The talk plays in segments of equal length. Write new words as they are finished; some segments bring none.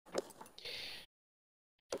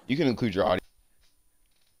You can include your audio.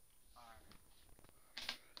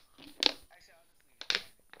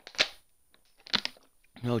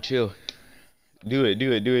 No, chill. Do it.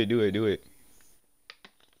 Do it. Do it. Do it. Do it.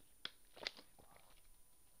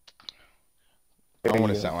 I There want you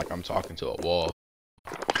to go. sound like I'm talking to a wall.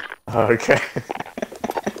 Okay.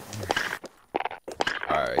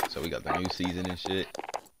 All right. So we got the new season and shit.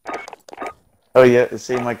 Oh yeah,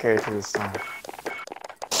 see my character this time.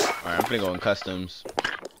 All right. I'm finna go in customs.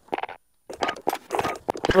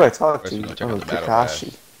 Who do I talk First, we're to? gonna check out Oh, the battle Kakashi.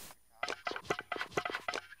 pass.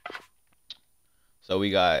 So we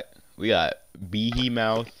got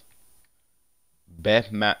Behemoth, Beth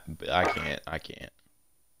Ma. I can't. I can't.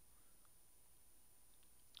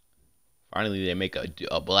 Finally, they make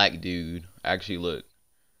a black dude. Actually, look.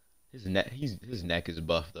 His neck is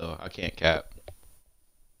buff though. I can't cap.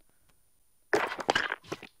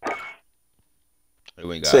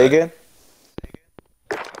 We Say got again?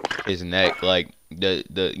 his neck, like the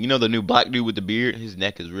new black dude with the beard. His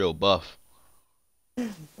neck is real buff.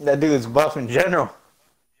 That dude is buff in general.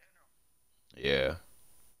 Yeah,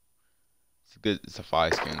 it's good. It's a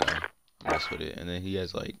fire skin though. I mess with it, and then he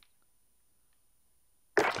has like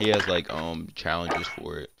challenges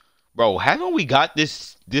for it. Bro, haven't we got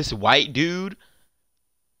this white dude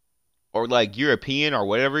or like European or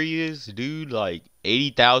whatever he is, dude, like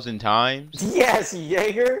 80,000 times? Yes,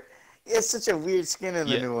 Jaeger. He has such a weird skin in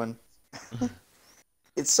the Yeah. new one.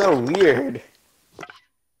 It's so weird.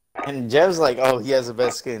 And Jev's like, oh, he has the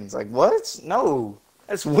best skins. Like, what? No.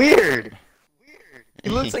 That's weird. He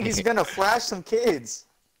looks like he's gonna flash some kids.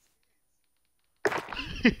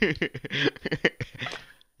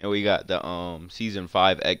 And we got the season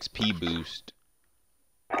 5 XP boost.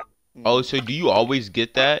 Oh, so do you always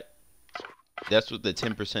get that? That's what the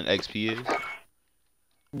 10% XP is?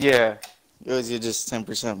 Yeah. It was just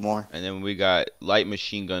 10% more. And then we got light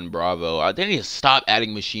machine gun Bravo. They need to stop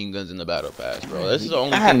adding machine guns in the battle pass, bro. This is the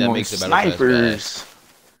only thing Add that more makes the battle pass snipers.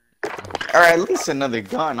 Or at least another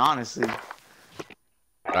gun, honestly. bad.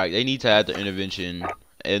 Like they need to add the intervention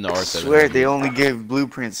in the I R700. swear they only give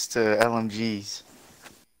blueprints to LMGs.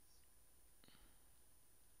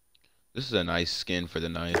 This is a nice skin for the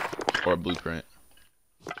knife or a blueprint.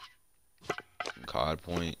 Some COD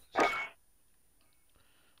points.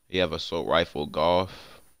 You have assault rifle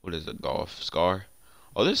golf. What is it? Golf scar.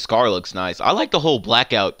 Oh, this scar looks nice. I like the whole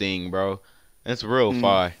blackout thing, bro. That's real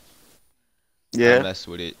fire. I Yeah. mess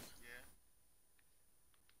with it.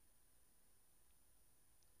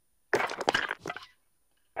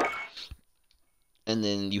 And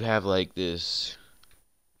then you have like this.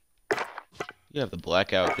 You have the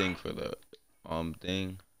blackout thing for the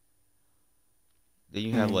thing. Then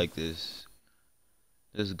you have like this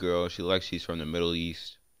girl. She looks like she's from the Middle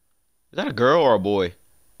East. Is that a girl or a boy?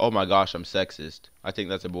 Oh my gosh, I'm sexist. I think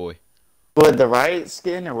that's a boy. What, the riot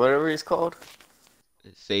skin or whatever it's called?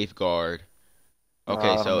 Safeguard. Okay,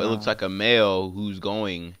 I so don't it looks know. like a male who's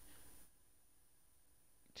going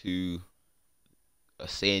to a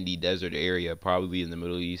sandy desert area, probably in the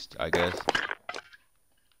Middle East, I guess.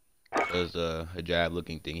 There's a hijab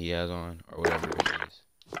looking thing he has on, or whatever it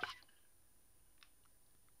is.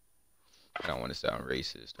 I don't want to sound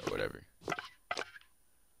racist or whatever.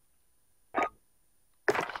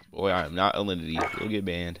 Boy, I am not Alinity. You'll get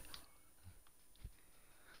banned.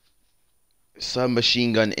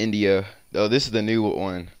 Submachine Gun India. Oh, this is the new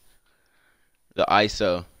one. The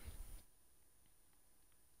ISO.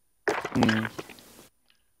 Mm.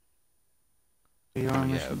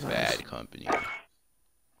 Yeah, bad company.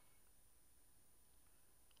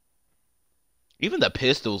 Even the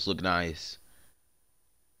pistols look nice.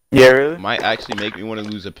 Yeah, really? Might actually make me want to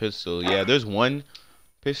lose a pistol. Yeah, there's one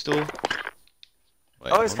pistol. Wait, I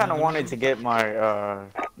always hold on, kind of let me wanted see. to get my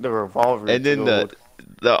the revolver And to then go with.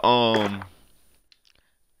 the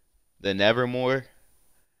the Nevermore.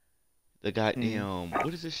 The Mm. goddamn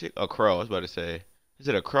what is this shit? A crow. I was about to say. Is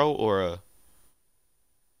it a crow or a?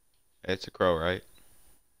 It's a crow, right?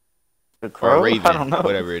 The Or a crow? I raven, don't know.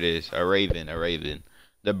 whatever it is. A raven, a raven.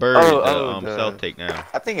 The bird, the Oh, self the. take now.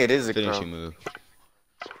 I think it is a crow. Finishing move.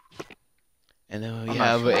 And then we I'm not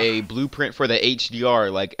have sure. a blueprint for the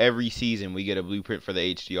HDR. Like every season, we get a blueprint for the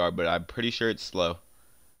HDR, but I'm pretty sure it's slow.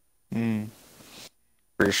 Mm.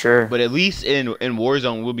 For sure. But at least in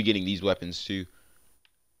Warzone, we'll be getting these weapons too.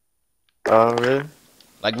 Oh, really?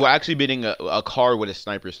 Like we're actually getting a car with a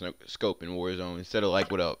sniper scope in Warzone instead of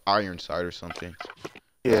like with a iron sight or something.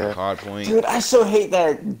 Yeah. COD point. Dude, I so hate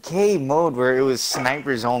that gay mode where it was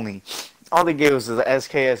snipers only. All they gave was the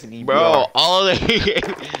SKS and Bro, EBR. all the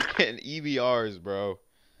and EBRs, bro.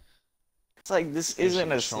 It's like, this isn't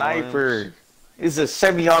Finishing a charms. sniper. It's a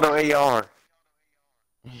semi-auto AR.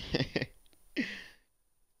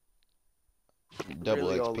 Double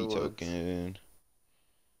Really all XP it was. token.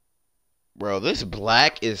 Bro, this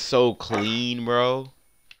black is so clean, bro.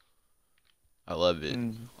 I love it.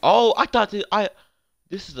 Mm. Oh, I thought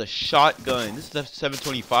this is a shotgun. This is a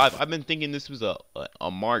 725. I've been thinking this was a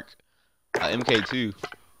Mark MK2.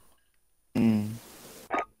 Mm.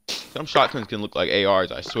 Some shotguns can look like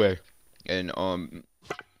ARs, I swear. And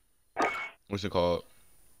what's it called?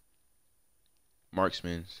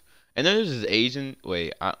 Marksman's. And then there's this Asian.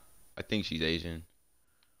 Wait, I think she's Asian.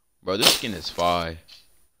 Bro, this skin is fire.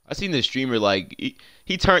 I seen this streamer like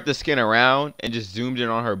he turned the skin around and just zoomed in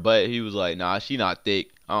on her butt. He was like, "Nah, she not thick.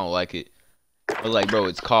 I don't like it." I was like, "Bro,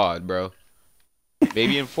 it's COD, bro.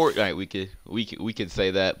 Maybe in Fortnite we could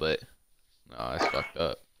say that, but nah, it's fucked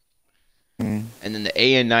up." Mm. And then the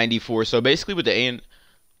AN94. So basically with the AN,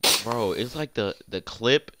 bro, it's like the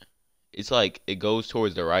clip. It's like it goes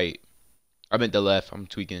towards the right. I meant the left. I'm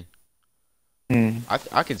tweaking. Mm.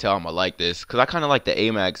 I can tell I'm gonna like this because I kind of like the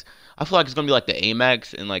AMAX. I feel like it's gonna be like the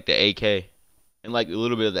AMAX and like the AK and like a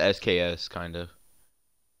little bit of the SKS kind of.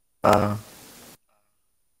 Uh,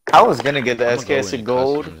 I was gonna get the I'm gonna go SKS into in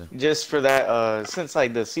gold customs. just for that. Since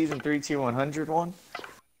like the season 3 tier 100 one,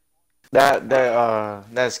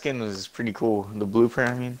 that skin was pretty cool. The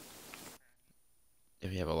blueprint, I mean.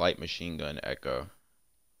 If you have a light machine gun Echo,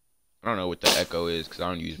 I don't know what the Echo is because I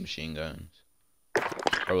don't use machine guns.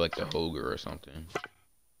 Probably like the Hoger or something.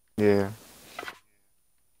 Yeah.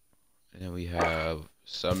 And then we have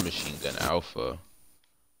submachine gun Alpha.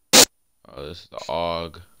 Oh, this is the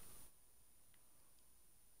AUG.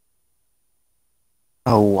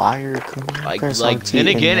 Oh, wire coming. Press Like RT then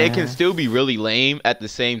in again, it can there. still be really lame at the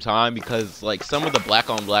same time because like some of the black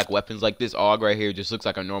on black weapons, like this AUG right here, just looks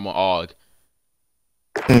like a normal AUG.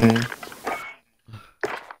 Mm.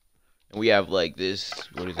 And we have like this.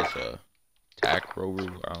 What is this? TAC rover.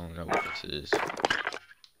 I don't know what this is.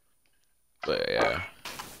 But yeah.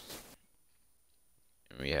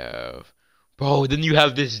 And we have. Bro, then you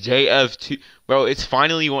have this JF2. Bro, it's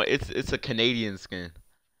finally one. It's a Canadian skin.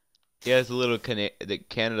 He has a little the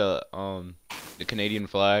Canada the Canadian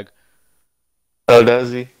flag. Oh,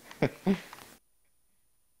 does he?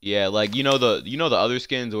 Yeah, like the other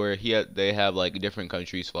skins where they have like different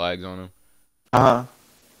countries' flags on them. Uh-huh.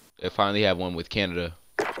 They finally have one with Canada.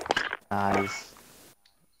 Nice.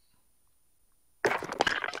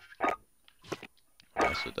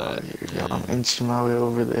 That's with Oh, that. here we And go. I'm then inching my way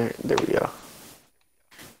over there. There we go.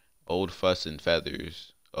 Old Fuss and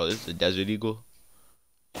Feathers. Oh, this is a Desert Eagle.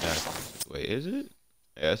 Yeah. Wait, is it?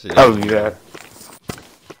 Yeah, it's a Oh, Desert yeah. Eagle.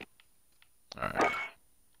 All right.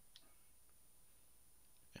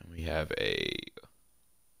 And we have a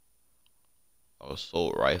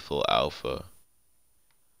assault rifle Alpha.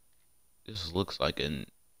 This looks like an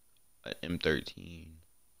M13.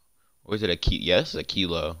 Or is it a kilo? Yes, it's a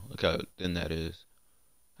kilo. Look how thin that is.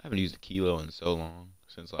 I haven't used a kilo in so long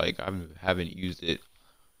since like I haven't used it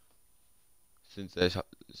since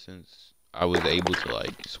I was able to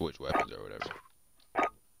like switch weapons or whatever.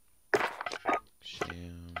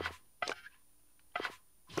 Sham.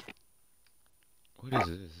 What is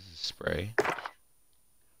this? This is spray.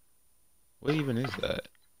 What even is that?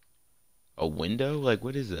 A window? Like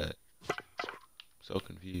what is that? I'm so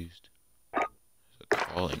confused. It's a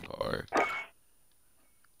calling card.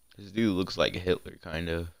 This dude looks like Hitler, kind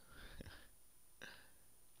of.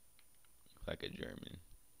 Like a German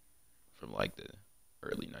from like the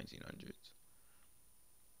early 1900s.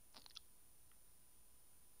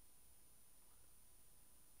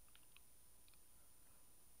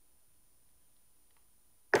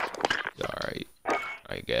 Alright,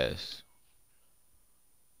 I guess.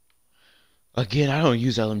 Again, I don't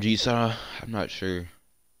use LMG, so I'm not sure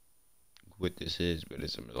what this is, but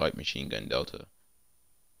it's a light machine gun Delta.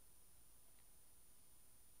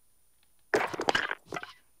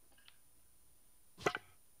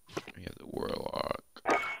 We have the Warlock.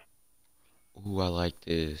 Ooh, I like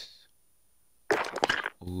this.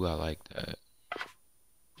 Ooh, I like that.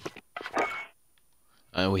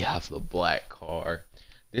 And we have the black car.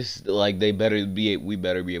 This like we better be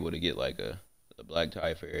able to get like a black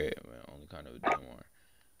tie for it. Only kind of a DMR.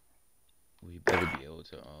 We better be able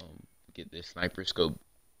to get this sniper scope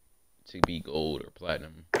to be gold or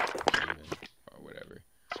platinum, even, or whatever.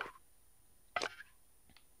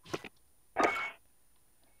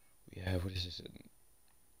 We have what is this? An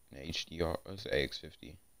HDR? It's an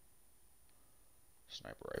AX50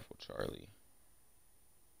 sniper rifle, Charlie.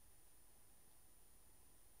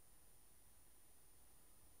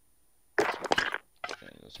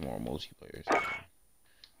 And it's more multiplayer. So.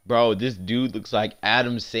 Bro, this dude looks like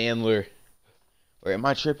Adam Sandler. Or am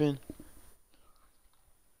I tripping?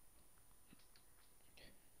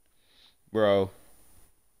 Bro,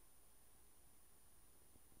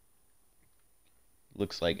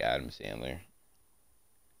 looks like Adam Sandler.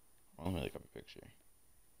 Let me look up a picture.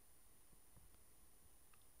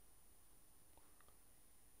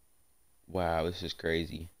 Wow, this is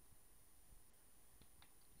crazy.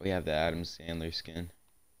 We have the Adam Sandler skin.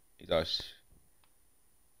 He's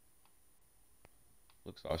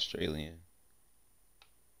looks Australian.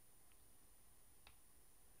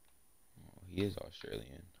 Oh, he is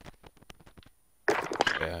Australian.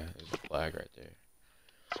 Yeah, there's a flag right there.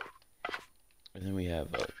 And then we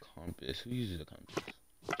have a compass. Who uses a compass?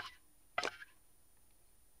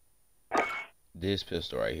 This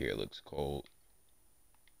pistol right here looks cold.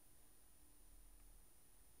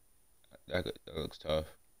 That looks tough.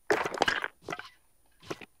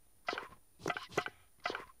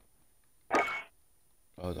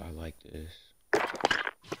 Oh, I like this.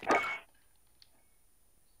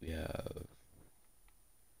 We have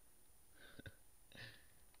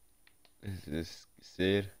is this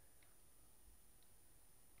Sid?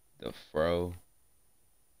 The Fro.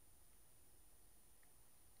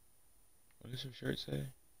 What does her shirt say?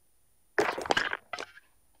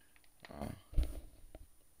 Oh,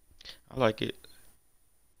 I like it.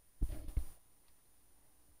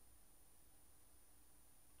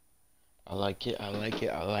 I like it. I like it.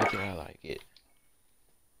 I like it. I like it.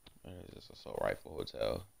 What is this? Assault rifle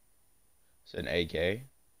hotel. It's an AK.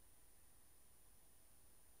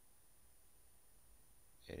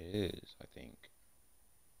 It is, I think.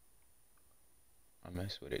 I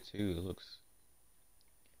mess with it too. It looks.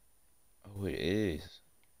 Oh, it is.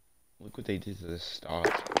 Look what they did to the stock.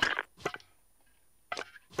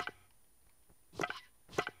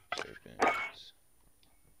 Serpents.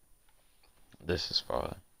 This is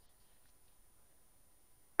fun.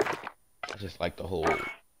 I just like the whole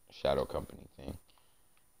Shadow Company thing.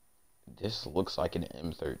 This looks like an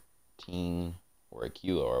M13 or a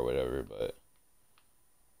Kilo or whatever, but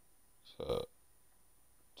it's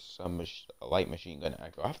a light machine gun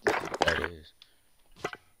echo. I have to see what that is.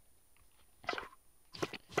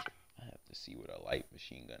 I have to see what a light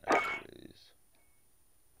machine gun echo is.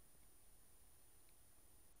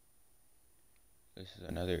 This is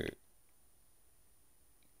another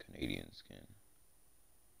Canadian skin.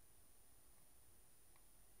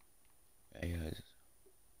 Hey guys,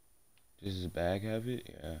 does this bag have it?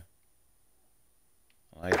 Yeah,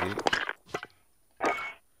 I like it.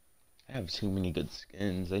 I have too many good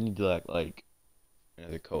skins. I need to act like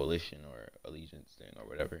another coalition or allegiance thing or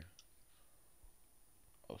whatever.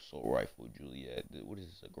 Assault rifle Juliet. What is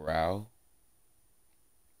this? A Grau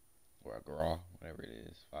or a Graw, whatever it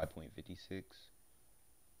is. 5.56.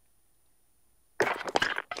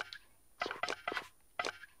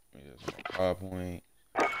 There's more 5 point.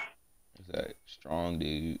 Is that strong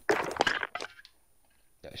dude?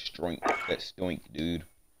 That stoink dude.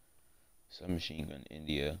 Submachine gun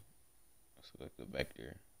India. Looks like the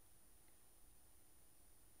Vector.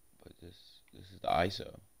 But this is the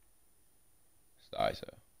ISO. It's the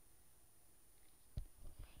ISO.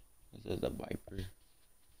 This is the Viper.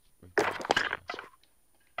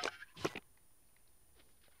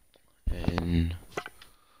 And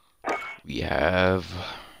we have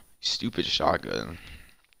stupid shotgun.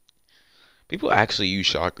 People actually use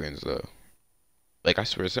shotguns though. Like I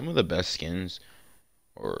swear, some of the best skins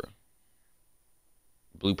or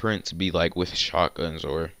blueprints be like with shotguns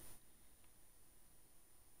or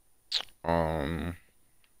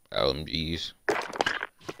LMGs.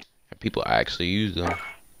 And people actually use them.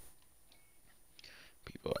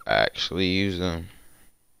 People actually use them.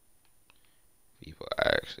 People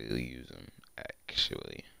actually use them.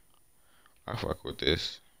 Actually, I fuck with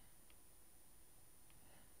this.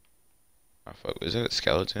 Is that a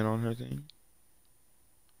skeleton on her thing?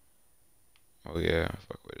 Oh yeah, I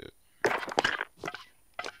fuck with it. I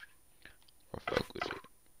fuck with it.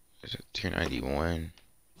 It's a tier 91.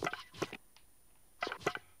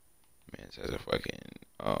 Man, it says a fucking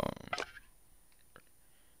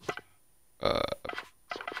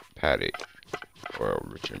Paddock or a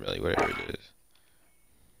Richard Belly, whatever it is.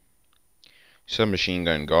 Submachine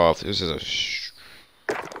gun golf. This is a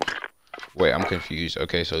wait, I'm confused.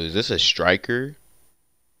 Okay, so is this a striker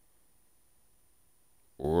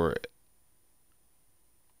or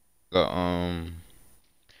the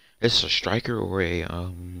it's a striker or a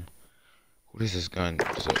what is this gun?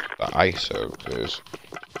 Is it the ISO? Because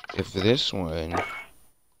if this one,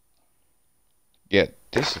 yeah,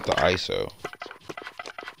 this is the ISO.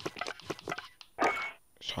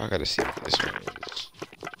 So I gotta see what this one is.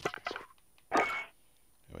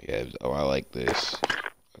 Oh yeah, oh I like this.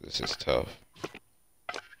 This is tough.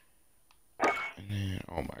 And then,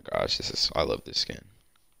 oh my gosh, I love this skin.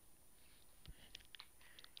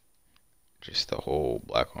 the whole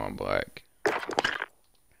black on black.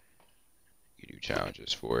 You do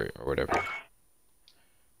challenges for it or whatever.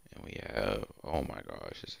 And we have, oh my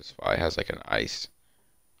gosh, this is fire. It has like an ice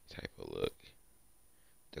type of look.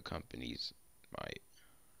 The companies might.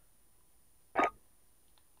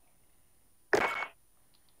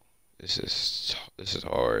 This is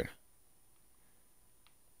hard.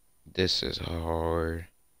 This is hard.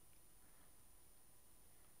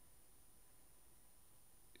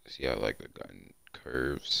 See how like the gun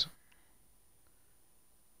curves.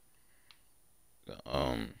 The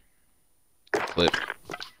clip.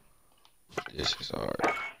 This is hard.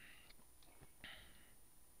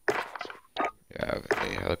 You have a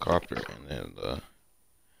helicopter and then the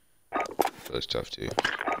blue's tough too.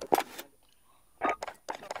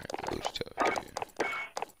 Blue's tough too.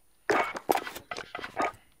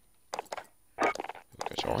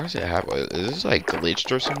 Okay, so why does it have? Is this like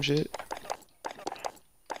glitched or some shit?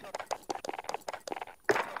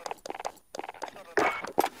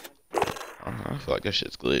 I feel like that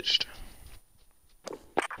shit's glitched.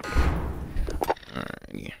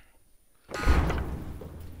 Alrighty.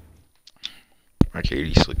 My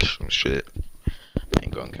KD slick some shit. I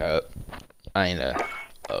ain't gonna cap. I ain't a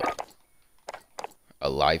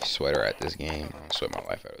life sweater at this game. I'm gonna sweat my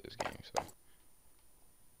life out of this game, so.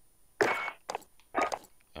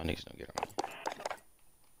 Y'all niggas don't get on me.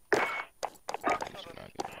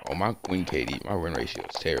 Oh, my win KD, my win ratio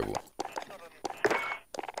is terrible.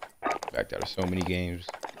 Backed out of so many games.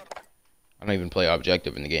 I don't even play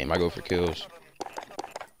objective in the game. I go for kills.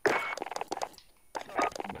 Yeah,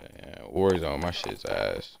 Warzone, my shit's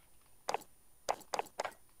ass.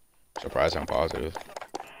 Surprised I'm positive.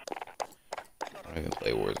 I don't even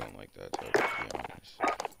play Warzone like that, to be honest. I'm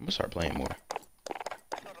gonna start playing more.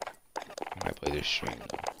 I might play this stream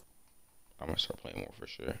though. I'm gonna start playing more for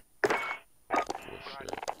sure. For sure.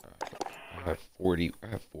 I have 40. I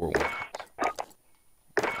have 4 wins.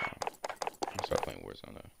 I'm gonna start playing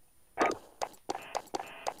Warzone though.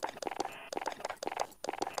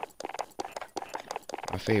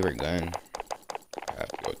 My favorite gun, I have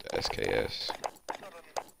to go with the SKS.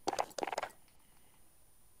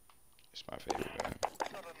 It's my favorite gun.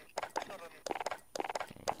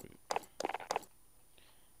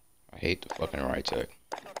 I hate the fucking Rytec.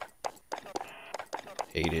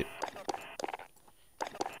 Hate it.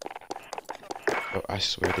 Oh, I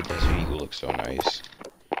swear the Desert Eagle looks so nice.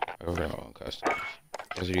 I go for my own customs.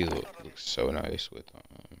 Desert Eagle looks so nice with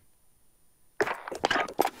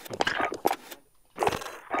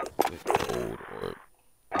gold or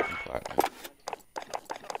even platinum.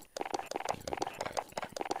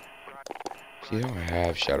 See how I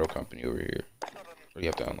have Shadow Company over here? Or you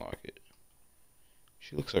have to unlock it.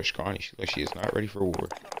 She looks so scrawny. She looks like she is not ready for war.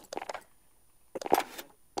 We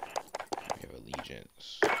have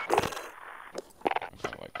Allegiance. I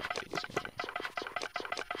kind of like the face.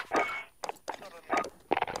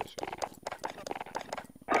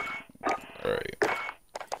 Alright.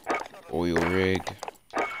 Oil rig.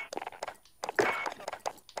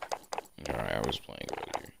 Alright, I was playing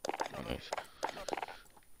earlier on this.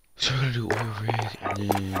 So I'm gonna do oil rig and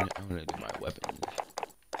then I'm gonna do my weapons.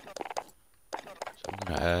 So I'm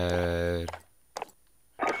gonna add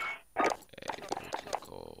what's it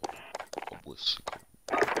called? What's it called?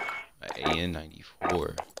 An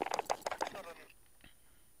AN-94.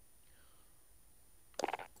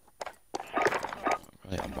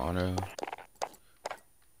 Probably a mono.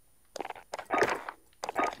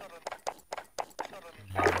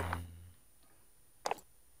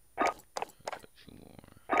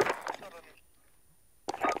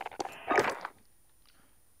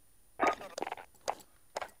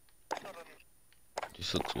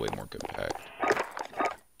 This looks way more compact.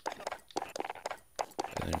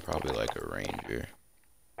 And then probably like a Ranger.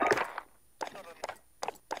 Try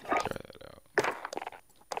that out.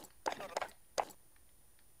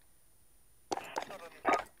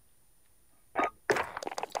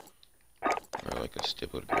 Or like a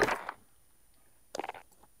stippled grip.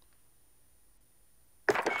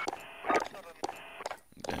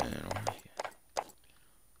 Then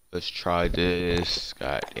let's try this.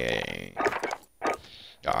 God dang.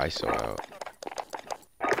 The ISO out.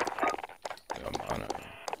 Yeah, mono. I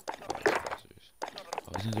like suppressors.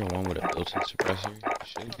 Oh, isn't there one with a built-in suppressor? It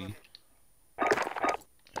should be.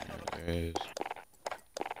 Yeah, there is.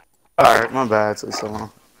 Alright, my bad, so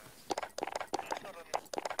long.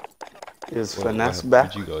 Is finesse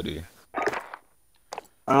back? What'd you go do? I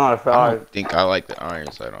don't know if I don't think I like the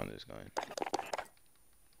iron sight on this gun.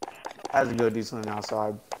 I had to go do something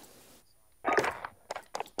outside.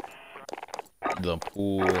 The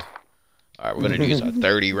pool. Alright, we're gonna do a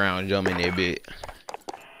 30 round jump in there bit.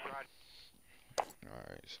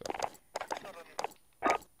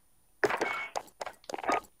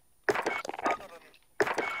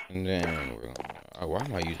 And then why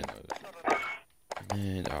am I using those? And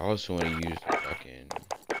then I also want to use the fucking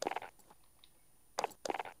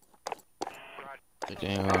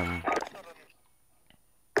damn.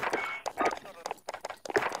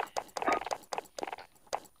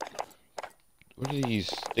 What are these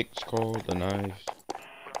sticks called? The knives?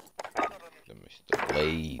 The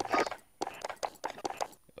blades.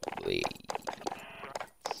 The blades.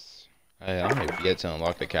 I have yet to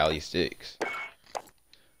unlock the Cali sticks.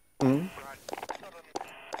 Hmm?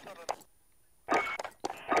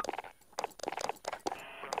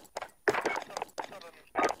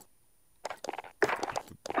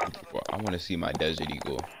 Well, I want to see my Desert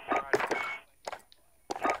Eagle.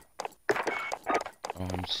 Oh,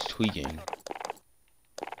 I'm just tweaking.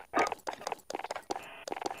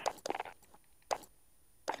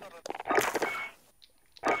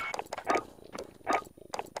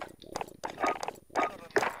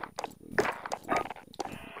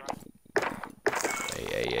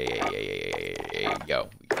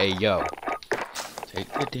 Hey, yo.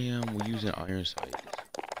 Take the damn, we're using iron sights.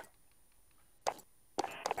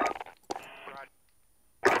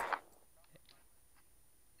 I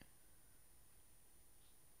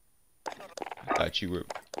got you.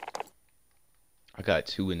 I got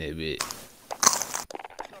 2 in that bit.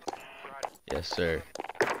 Yes, sir.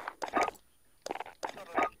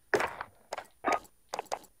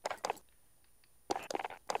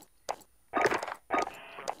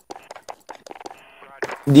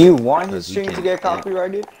 Do you want his Because we stream to can- get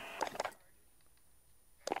copyrighted?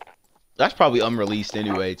 That's probably unreleased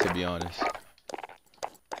anyway, to be honest.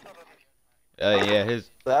 Yeah, his.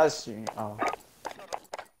 That stream. Oh.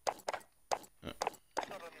 Yo,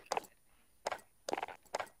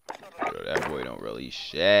 that boy don't release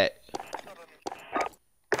shit.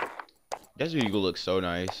 Desert Eagle looks so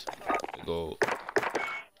nice. The gold.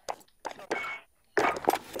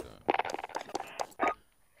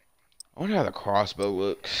 I wonder how the crossbow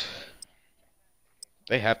looks.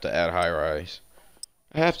 They have to add high rise.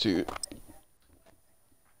 I have to.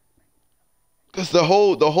 Cause the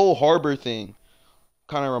whole harbor thing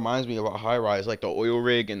kind of reminds me about high rise, like the oil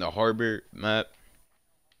rig and the harbor map.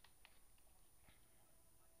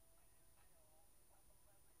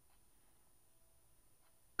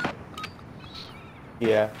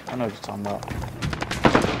 Yeah, I know what you're talking about.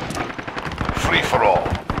 Free for all.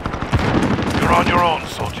 You're on your own,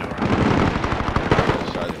 soldier.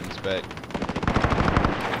 Try to inspect.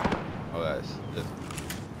 Oh, that's.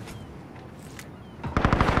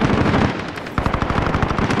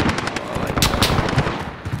 Oh, I like that.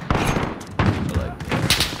 I like that.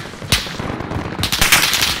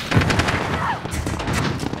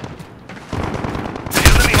 The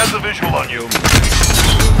enemy has a visual on you.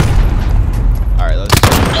 Alright, let's go.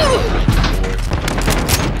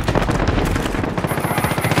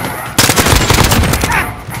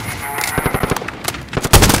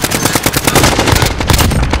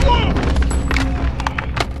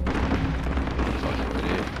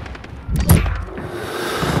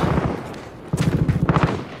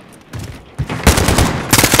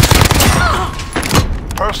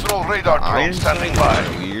 Personal radar drone standing by.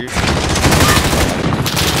 Weird.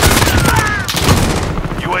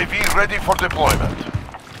 UAV ready for deployment.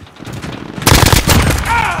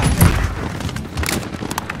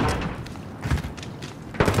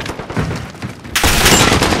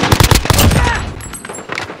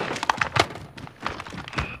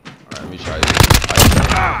 Alright, let me try this.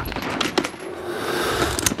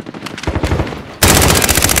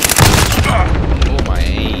 Oh, my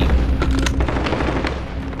aim.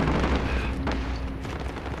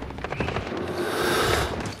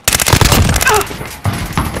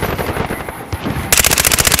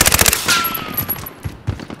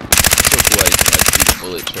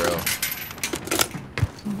 Bullet trail.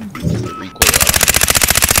 The recoil out.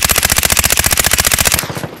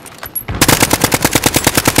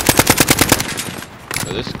 So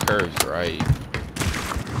this curve's right.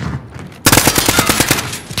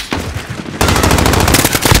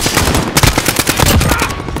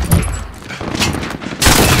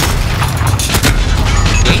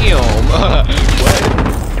 Damn! What?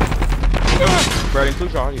 Brad,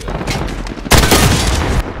 include your audio.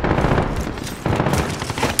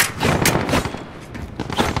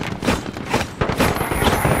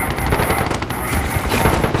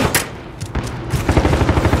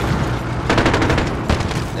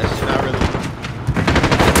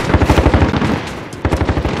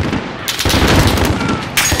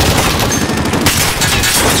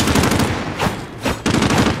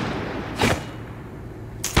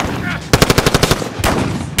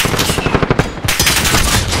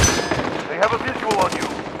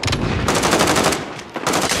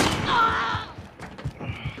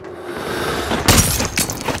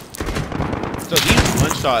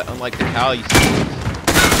 shot, unlike the Cali skins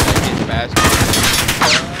that get faster.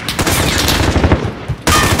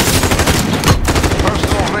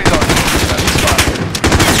 Personal radar drone standing by.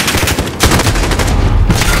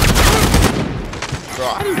 Bro,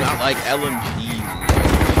 I do not like LMGs.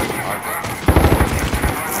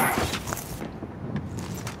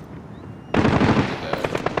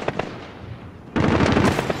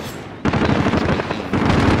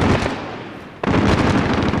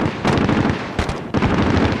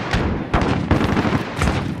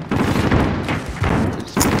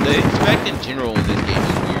 The inspect in general in this game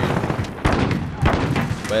is weird.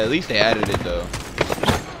 But at least they added it though.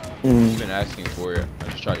 I've been asking for it. I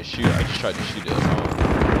just tried to shoot it.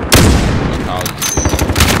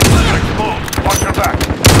 Next move. Watch your back.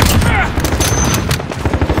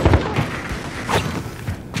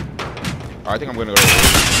 Alright, I think I'm gonna go to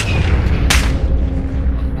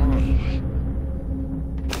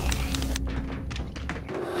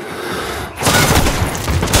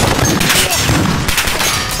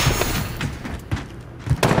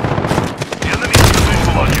The enemy is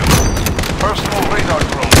visual on you. Personal radar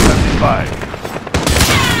drone standing by.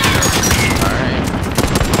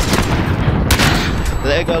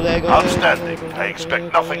 Lego. Outstanding. I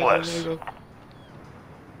expect nothing less.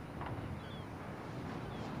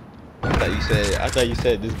 I thought you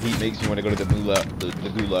said this beat makes you want to go to the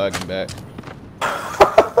gulag and back.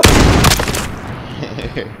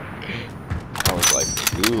 I was like, the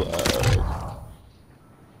gulag.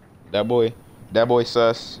 That boy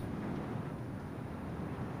sus.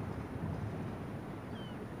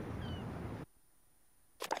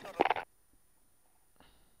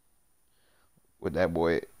 With that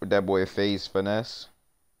boy face finesse.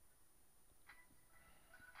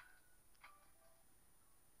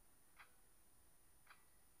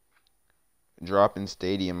 Dropping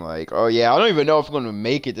stadium like, oh yeah, I don't even know if I'm gonna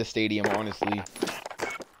make it to stadium, honestly.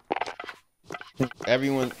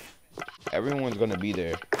 Everyone's gonna be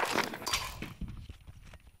there.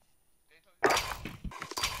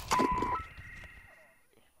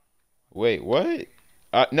 Wait, what?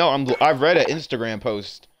 No, I've read an Instagram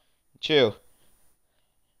post. Chill.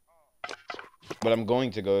 But I'm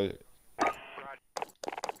going to go.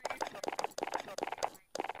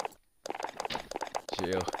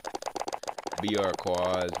 Chill. BR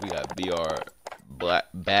quads. We got BR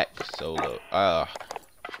back solo.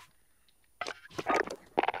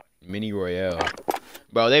 Mini Royale.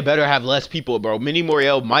 Bro, they better have less people, bro. Mini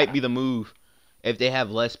Royale might be the move if they have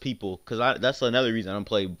less people. Because that's another reason I don't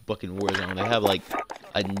play fucking Warzone. They have like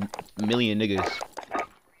a million niggas.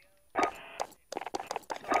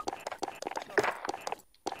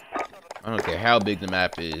 I don't care how big the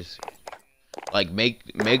map is. Like make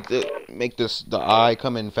the eye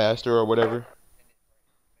come in faster or whatever.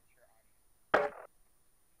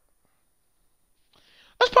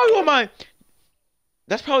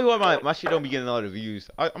 That's probably why my shit don't be getting a lot of views.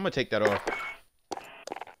 I'm gonna take that off.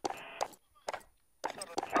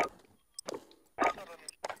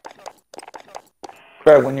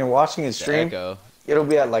 Bro, when you're watching a stream, Echo. it'll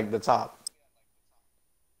be at like the top.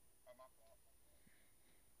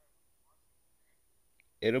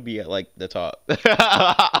 It'll be at like the top. I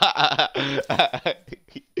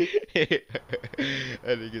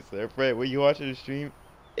think it's there. Fred, when you watching the stream,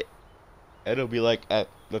 it'll be like at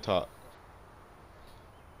the top.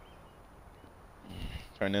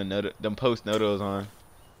 Trying to them post notos on.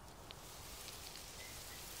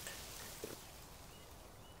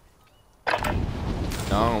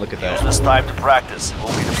 No, I don't look at that. Use this time to practice.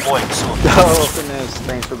 We'll be deploying soon. Oh, finesse.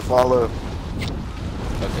 Thanks for the follow.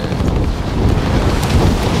 Okay.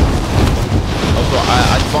 Also,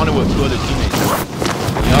 I spawned it with 2 other teammates.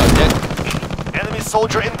 Y'all dead. Enemy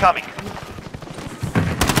soldier incoming.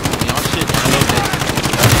 Y'all shit download next.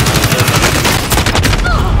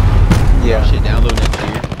 Yeah. Shit download next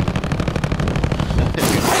year.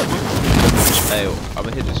 Hey, I'm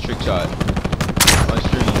gonna hit this trick shot on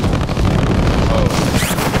stream.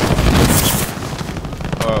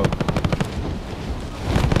 Oh.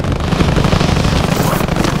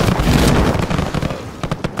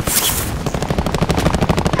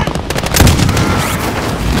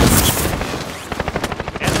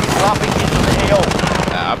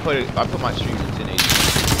 I put my stream in 1080.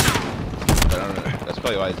 But I don't know. That's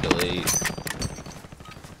probably why it's delayed.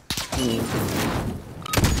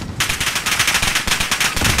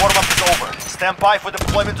 Warm-up is over. Stand by for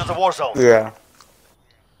deployment to the war zone. Yeah.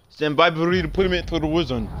 Stand by for redeployment to the war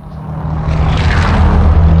zone.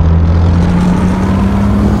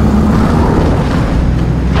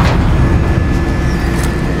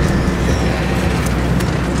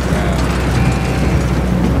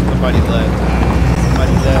 Somebody left.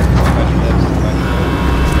 Somebody left. Somebody left. Somebody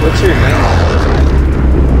left. What's your name?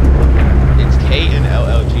 It's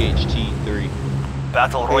KNLLGHT3.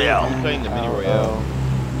 Battle Royale. I'm playing the mini royale.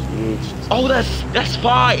 GH. Oh, that's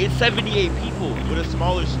fine. It's 78 people with a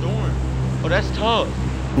smaller storm. Oh, that's tough.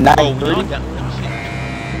 Bro, we 930. knocked down. Oh, shit.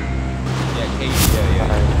 Yeah, K. Yeah.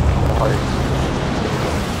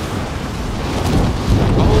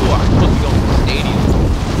 Oh, I'm supposed to be going to the stadium.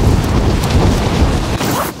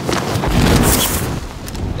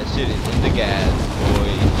 That shit is in the gas, boy.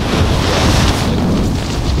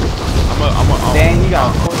 Dang, you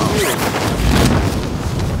got 4 years.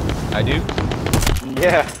 I do?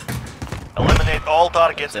 Yeah. Eliminate all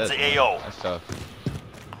targets in the AO. That's tough.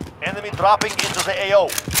 Enemy dropping into the AO.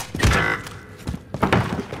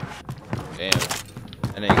 Damn.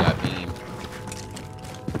 And then you got beam.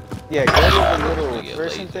 Yeah, go to the Get little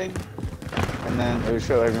person lazy. thing, and then it will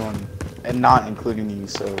show everyone, and not including you,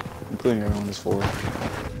 so including everyone is 4.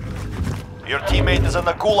 Your teammate is in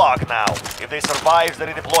the gulag now. If they survive, they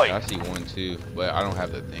redeploy. I see 1 too, but I don't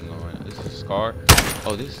have the thing on. This is a scar.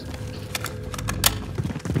 Oh, this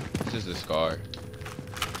is the scar.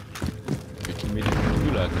 Your teammate is in the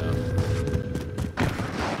gulag now.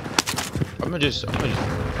 I'm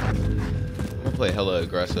gonna play hella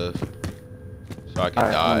aggressive, so I can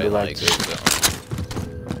Alright, I'm die gonna like do that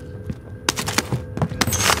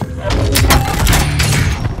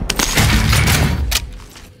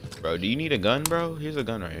Bro, do you need a gun, bro? Here's a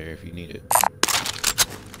gun right here if you need it.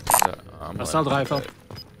 Assault rifle.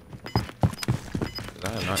 I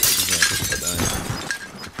am not using a gun.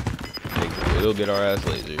 We'll get our ass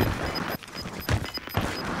laser.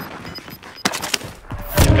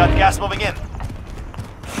 You've got gas moving in.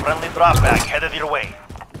 Friendly drop back headed your way.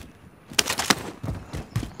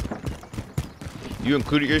 You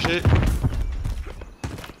included your shit?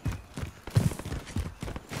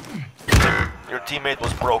 Your teammate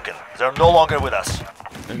was broken. They're no longer with us.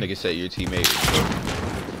 That nigga said your teammate was broken.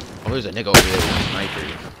 Oh, there's a nigga over there with a sniper.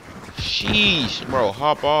 Sheesh, bro,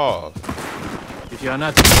 hop off. If you are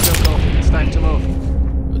not, don't go. It's time to move.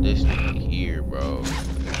 But this nigga here, bro.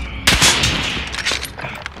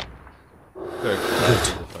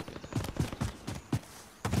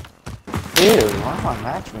 Ew, why am I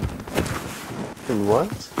matchmaking? Dude, what?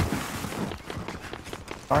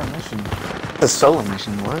 Start mission. A solo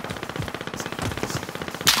mission, what?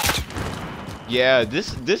 Yeah,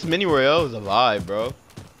 this mini royale is a vibe, bro.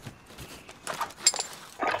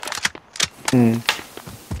 Hmm.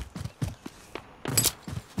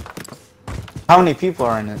 How many people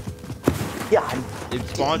are in it? Yeah. It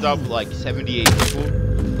spawns out with like 78 people,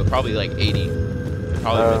 but probably like 80.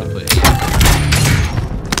 Probably meant to put 80.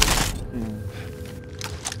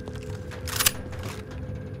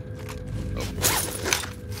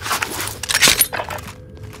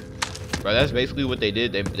 Bro, that's basically what they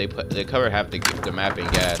did. They covered half the map in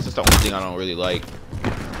gas. That's the only thing I don't really like.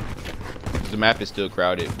 The map is still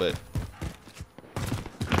crowded, but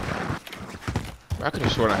I could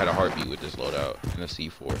have sworn I had a heartbeat with this loadout and a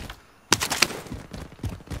C4.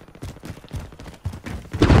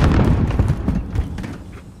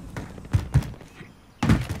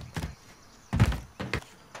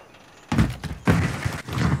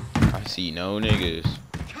 I see no niggas.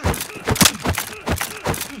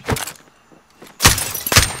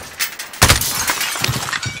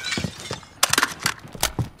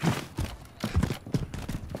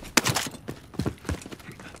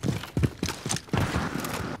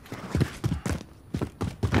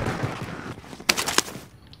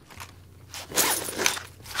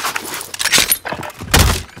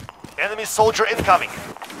 Enemy soldier incoming.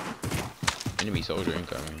 Enemy soldier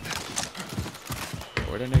incoming.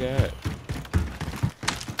 Where that nigga at?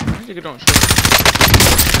 That nigga don't show.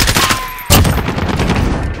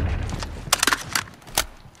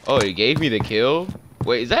 Oh, he gave me the kill?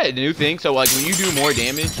 Wait, is that a new thing? So like when you do more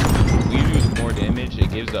damage, it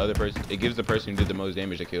gives the other person, it gives the person who did the most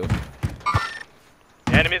damage a kill.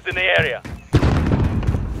 Enemies in the area.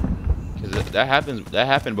 Cause that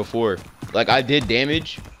happened before. Like I did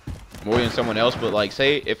damage more than someone else, but like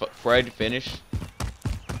say if Fred finished,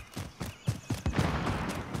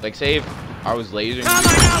 like say if I was lasering,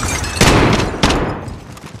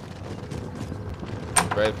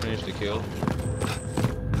 Fred finished the kill.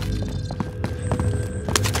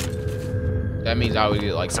 That means I would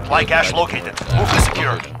get like Supply cache located. Move to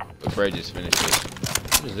secure. But Fred just finished it.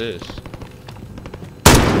 What is this?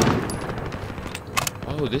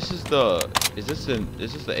 Oh, this is the. Is this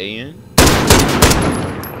the AN?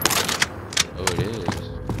 Oh, it is.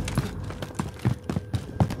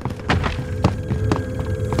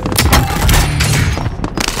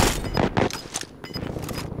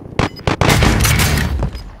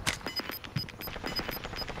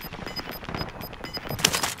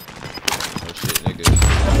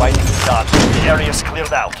 area is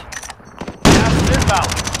cleared out. Gas is inbound.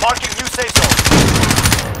 Marking new safe zone.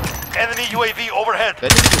 Enemy UAV overhead.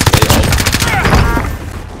 That nigga just laid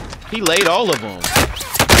all. He laid all of them.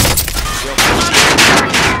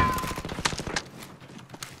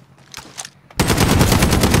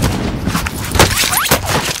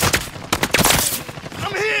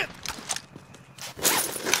 I'm hit.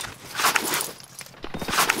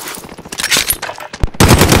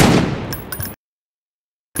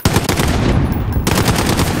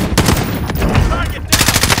 Target down.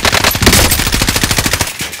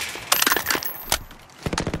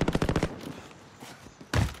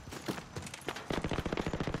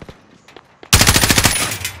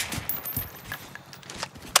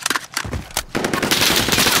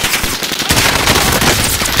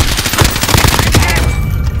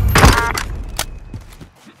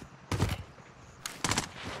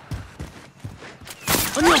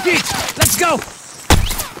 On your feet! Let's go!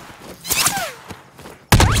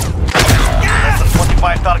 Less than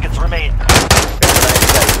 25 targets remain.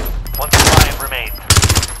 25 remain.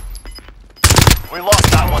 We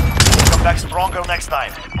lost that one. We'll come back stronger next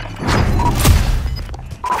time.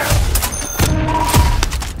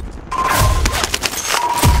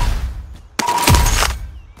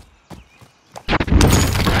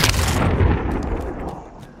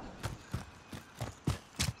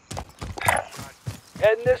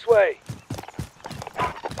 Heading this way.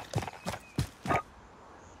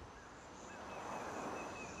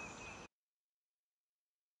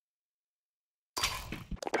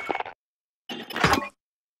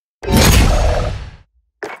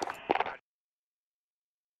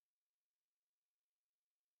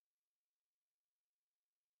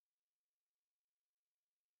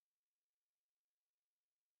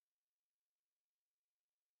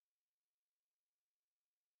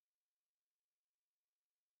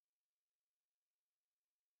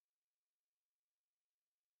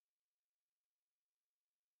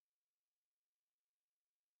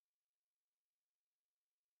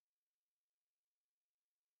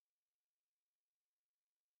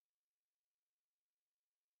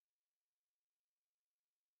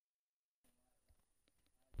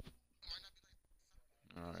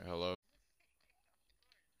 Alright, hello.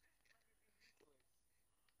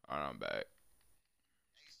 Alright, I'm back.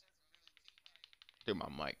 I think my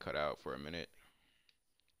mic cut out for a minute.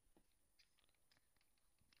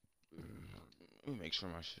 Let me make sure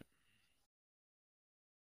my shit.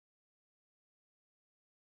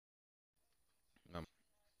 Alright,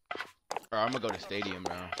 I'm gonna go to stadium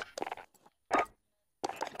now.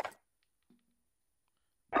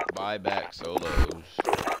 Buy back solos.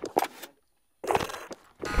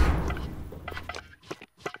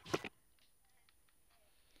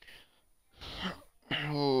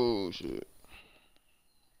 Oh shit.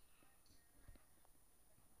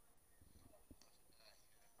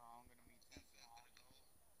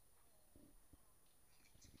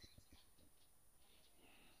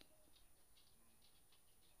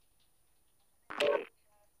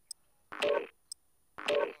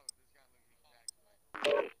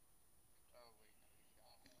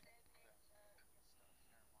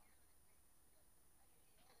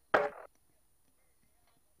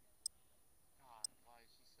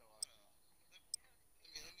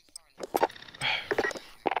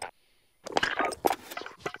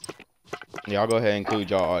 Y'all go ahead and include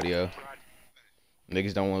y'all audio.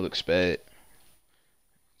 Niggas don't want to look sped.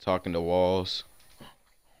 Talking to walls.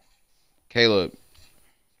 Caleb.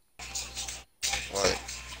 What?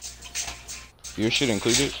 Your shit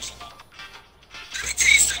included?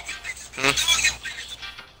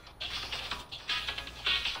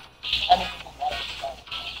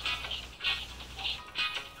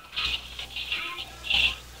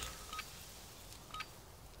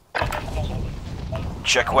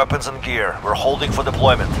 Check weapons and gear. We're holding for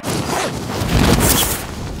deployment. Damn.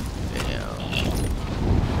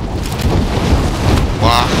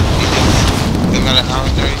 Wow. You got a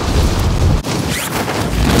house there?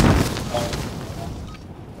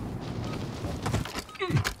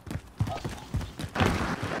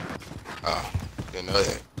 Oh, didn't know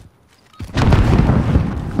that.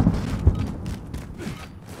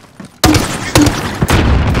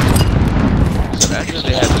 So that's what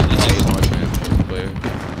they had the grenade launcher in multiplayer.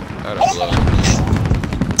 That'd blow.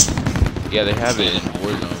 Yeah, they have it in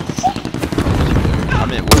Warzone. I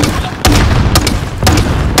meant Warzone.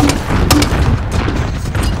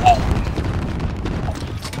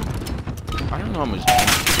 I don't know how much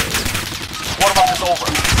damage it does. Warm-up is over.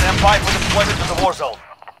 Stand by for deployment to the war zone.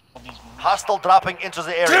 Hostile dropping into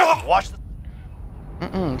the area. Watch the...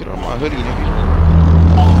 Get on my hoodie, nigga.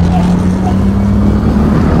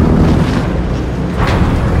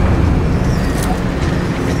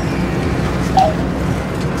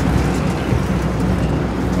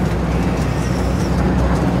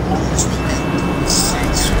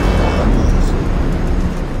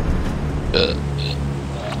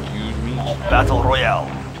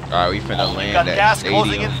 Alright, we finna You've land got that gas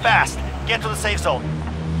closing stadium. in fast. Get to the safe zone.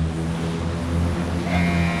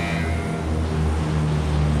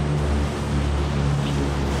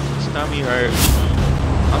 Stomach hurt.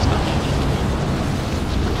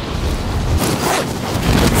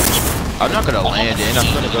 I'm not gonna land in.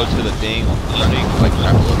 I'm gonna go to the thing running like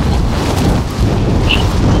grapple.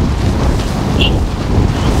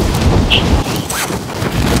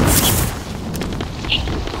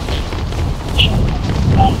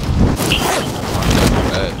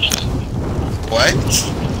 What?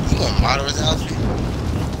 You gonna model his outfit?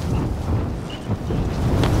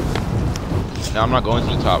 No, I'm not going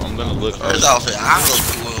to the top. I'm gonna look up. His outfit. I don't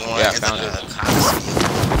know. Yeah, I found it.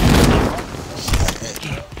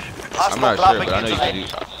 I'm Hostile not sure, dropping but I know you into can do.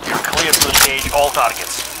 You're clear to engage all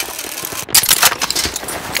targets.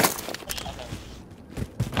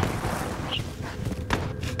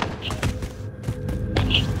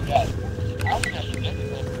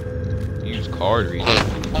 Use card reader.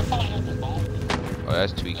 Oh,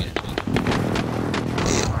 that's tweaking.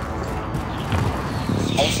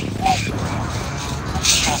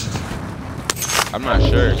 I'm not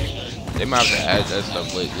sure. They might have to add that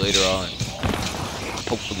stuff later on.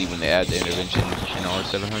 Hopefully when they add the intervention in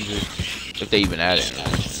R700. If they even add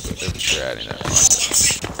intervention, but they're for sure adding that.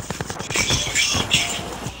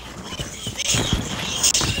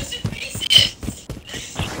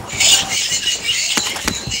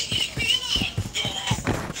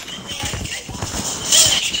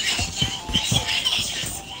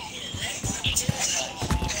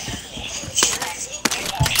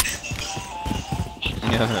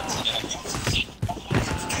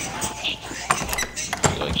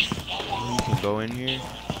 Like, you can go in here.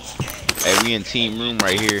 Hey, we in team room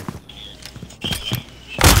right here.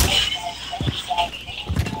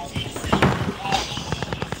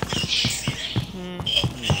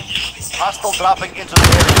 Hostile dropping into the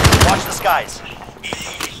area. Watch the skies.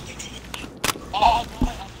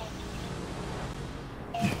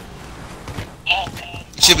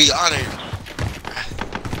 You should be honored.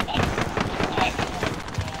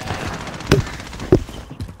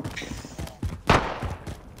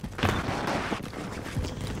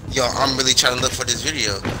 Yo, I'm really trying to look for this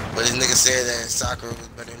video, but this nigga said that Sakura was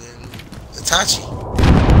better than Itachi.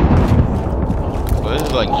 Well,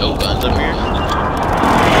 there's like no guns up here.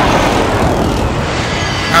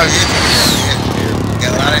 Oh yeah.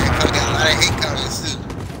 Got a lot of hate comments too.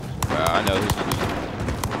 I know.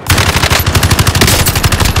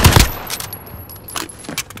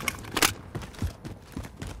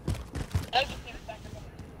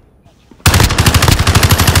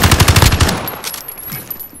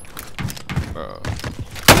 Bro.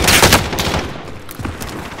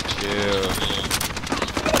 Chill.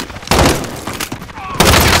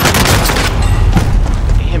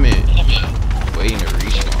 Damn it. Waiting to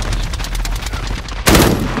respawn.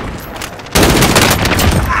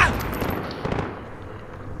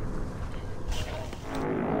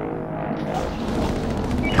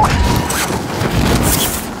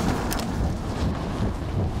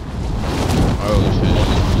 Oh shit.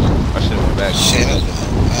 I should have went back. Shit.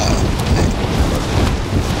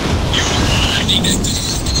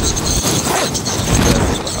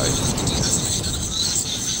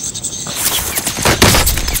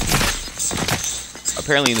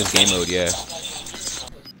 Apparently in this game mode, yeah.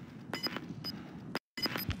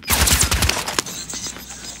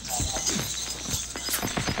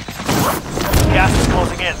 Gas is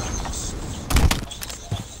closing in.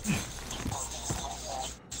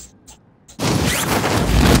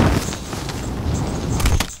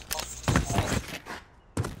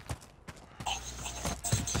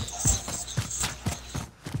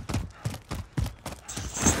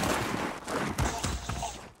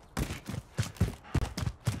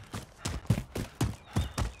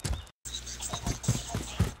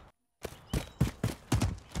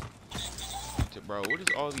 Bro, what is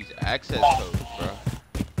all these access codes, bro?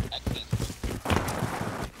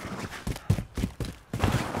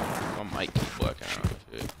 My mic keep blacking out and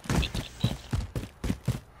shit.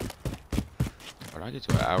 When I get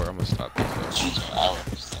to an hour, I'm gonna stop this.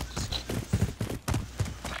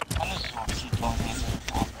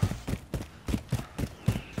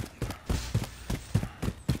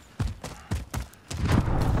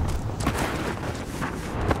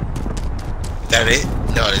 That it?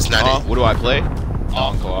 No, it's not it. What do I play?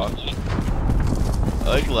 On co-op.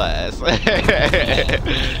 A glass.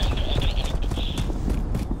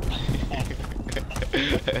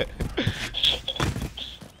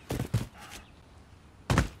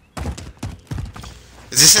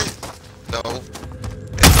 Is this it? No.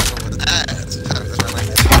 It's over the ass.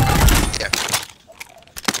 Yeah.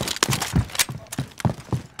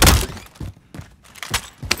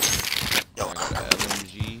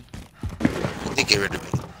 to get rid of it.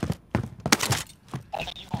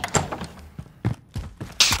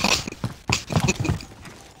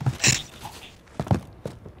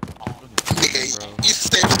 Nigga, you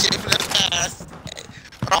same shit for the past.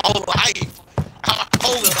 Our whole life. Our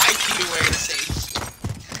whole life you wear the same shit.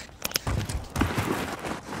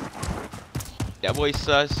 That boy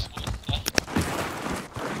sus.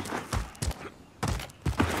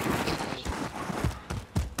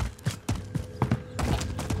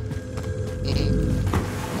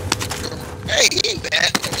 Hey, he ain't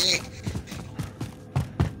bad.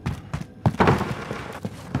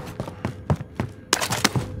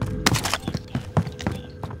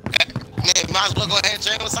 Man, might as well go ahead and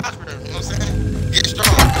train with soccer. You know what I'm saying? Get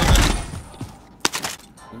strong.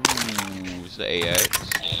 Ooh, it's the AX.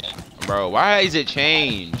 Bro, why is it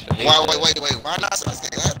changed? I hate Why, that. wait. Why not Sasuke?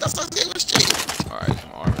 That's Sasuke was changed. Alright,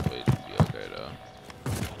 some armor plate should be okay though.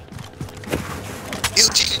 You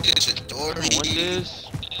changed this shit, I want this.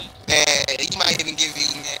 Man, he might even give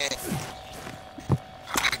you, man.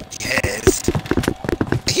 Yes.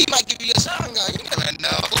 He might give you a shotgun. You never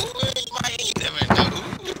know. You never know.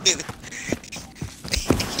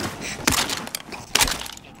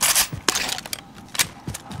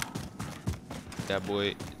 That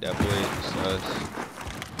boy sus.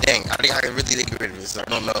 Dang, I think I can really get rid of this. I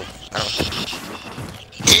don't know.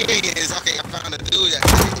 Here he is. Okay, I found a dude.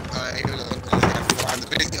 Alright, here we go. I have to find the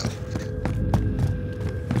video.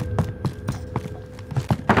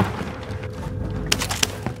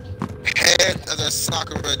 Head of the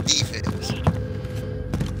Sakura defense.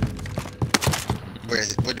 Where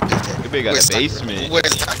is it? Where the bitch at? The big got Where's a Sakura? basement.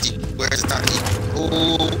 Where's Tati? Where's Tati?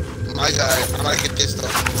 Oh my god, I'm gonna get pissed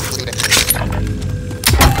off.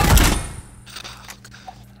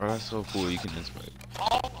 Bro, that's so cool. You can inspect.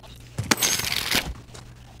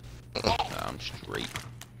 Nah, I'm straight.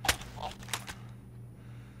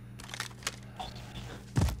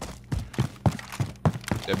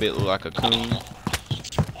 That bit look like a coon.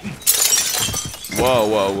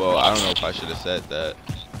 Whoa. I don't know if I should have said that.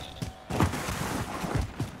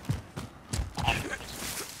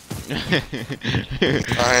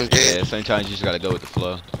 Yeah, sometimes you just gotta go with the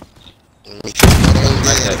flow. Like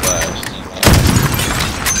that blast.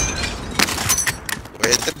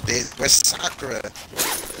 Where's the bitch? Where's Sakura?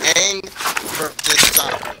 Aang versus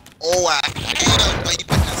Sakura. Oh, I hell, but you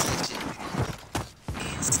put that same shit.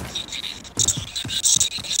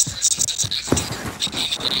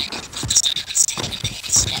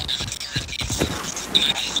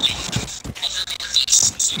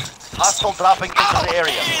 Hostile dropping into the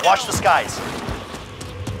area. Watch the skies.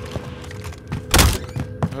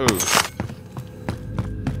 Who?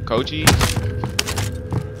 Kochi?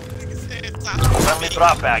 Friendly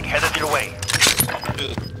drop bag headed your way.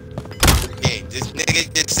 Yeah, this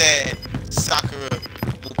nigga just said Sakura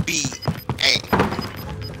will beat Aang.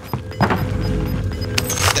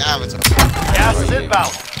 The Avatar. Gas is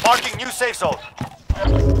inbound. Marking new safe zone.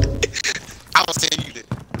 I was saying you did.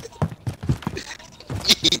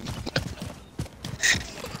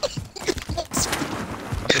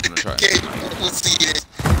 Okay, we'll see this.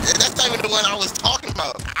 That's not even the one I was talking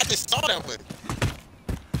about. I just saw that one.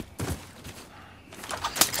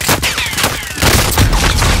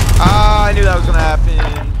 Ah, I knew that was gonna happen.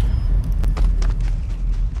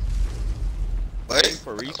 What?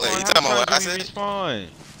 For respawn? Wait, you How talking about what I many times said? do you respawn?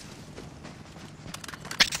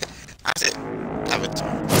 I said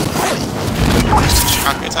Avatar.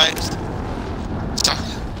 Chakra types. Chakra.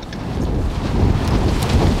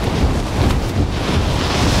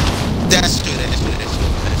 That's true.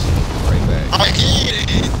 Right back. Oh, here it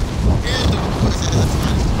is. Here's the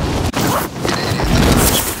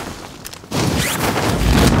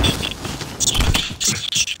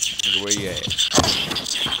Where you at?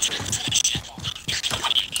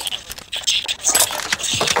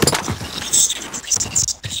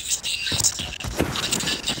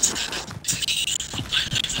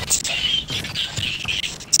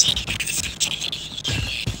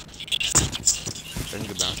 Think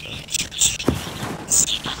about that.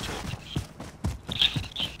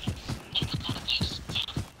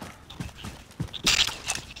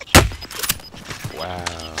 Wow.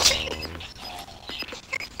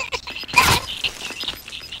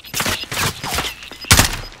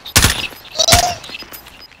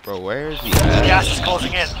 Bro, where is he at? Gas is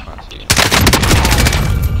closing in. I see him.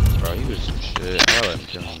 Bro, he was some shit. I'll let him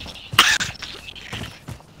kill him.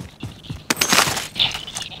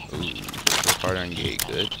 Ooh, this part on gate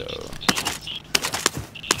good though.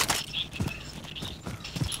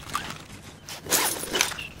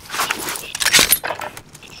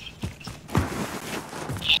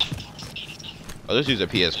 Oh, this dude's a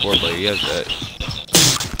PS4 player. He has that.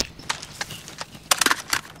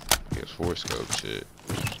 4 scope shit.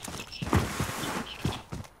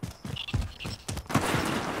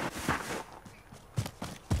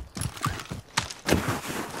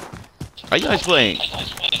 How you guys playing? Hey,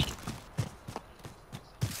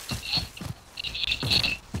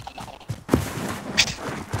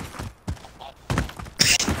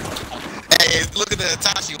 look at the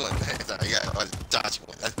Tachi one. Sorry, yeah, the Tachi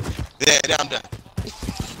one. Yeah, I'm done.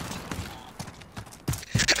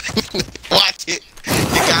 Watch it.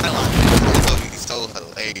 You gotta watch it. It's so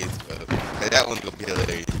hilarious, bro. That one's gonna be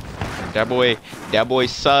hilarious. That boy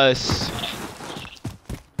sus.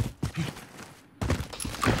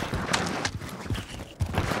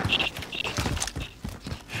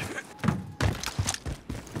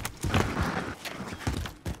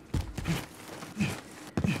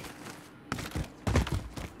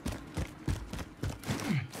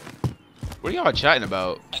 What are y'all chatting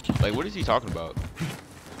about? Like, what is he talking about?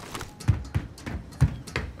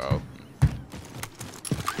 Oh.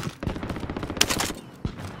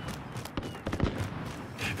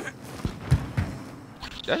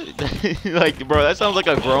 That, like, bro, that sounds like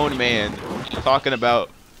a grown man talking about.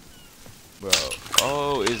 Bro,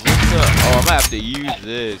 oh, is this the? Oh, I'm gonna have to use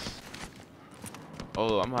this.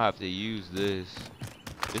 Oh, I'm gonna have to use this.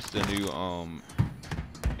 This the new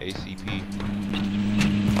ACP.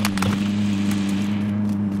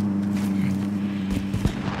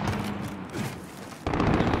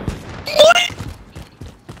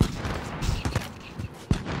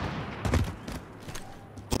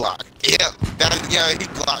 Block. Yeah, yeah, he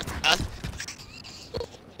blocked.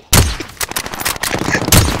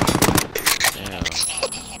 Damn.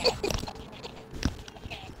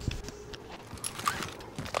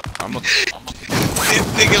 This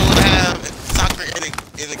nigga will have soccer in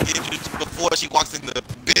the game before she walks in the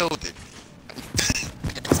building.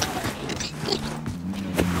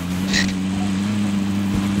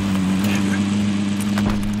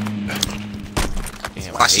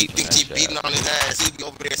 Damn, Why I she hate thinks she that beating shot. on his ass? He be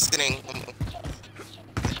over there sitting.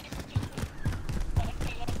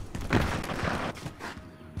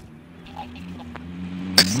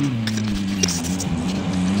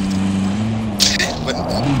 But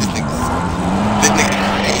this nigga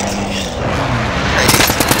crazy.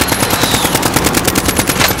 Crazy.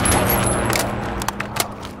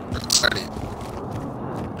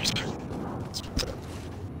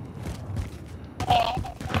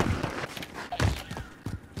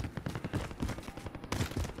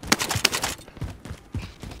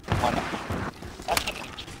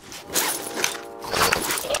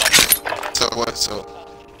 So what? So.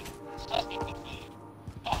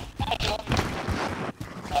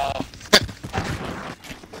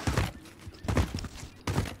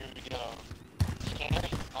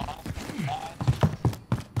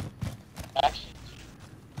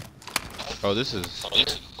 Oh, this is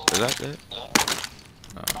that it?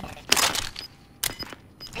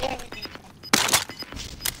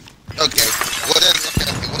 Okay. What does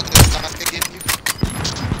Sasuke give you?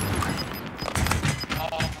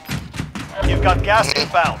 You've got gas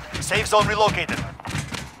inbound. Safe zone relocated.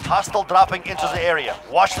 Hostile dropping into the area.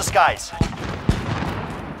 Watch the skies.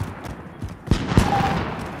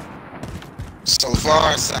 So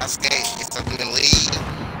far, Sasuke is in the lead.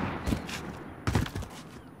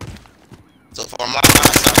 So far, my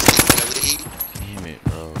Sasuke's in the lead. Damn it,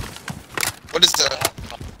 bro. What is the?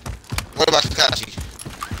 What about Kakashi?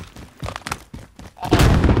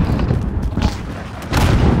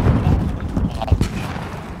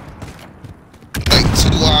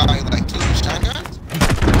 Like two shotguns?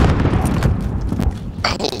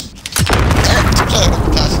 Oh,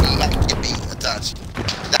 Kakashi might give me a touch.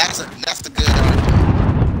 That's the good argument.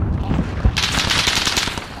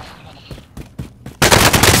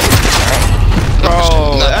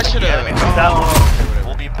 Bro, that should Enemy have. took that one.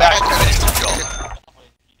 We'll be back to finish the job.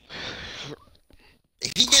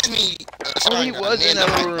 If he gives me a Oh, he shotgun, was in then that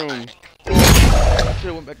I other might- room. I should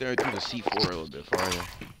have went back there and threw the C4 a little bit farther.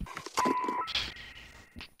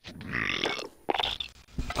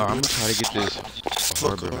 Oh, I'm gonna try to get this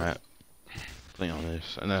harbor map. Play on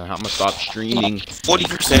this, and then I'm gonna stop streaming.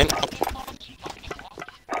 40%.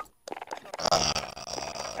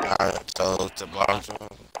 So to bottom.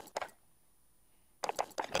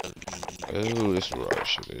 Oh, this is where our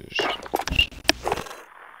shit is.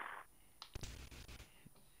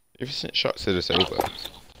 If you sent shots to the over,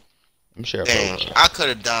 I'm sure Dang, I could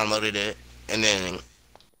have downloaded it and then.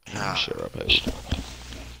 I'm sure I paid.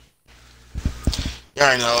 You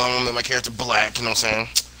already know, I'm gonna make my character black, you know what I'm saying?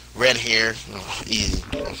 Red hair, easy.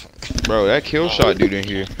 Bro, that kill shot dude in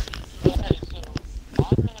here.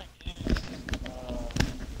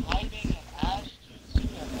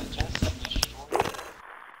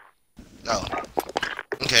 Oh.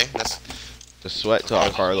 Okay, that's The sweat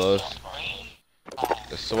talk, Carlos.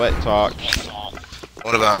 The sweat talk.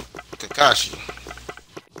 what about Kakashi?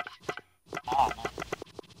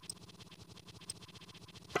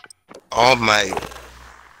 All Might.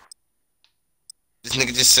 This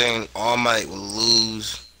nigga just saying All Might will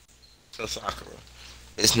lose to Sakura.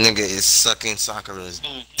 This nigga is sucking Sakura's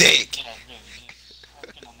dick.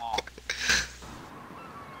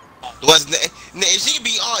 If she could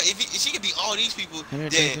be all, if she could be all these people, then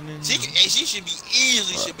she should be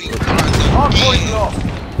easily Hardpoint lost.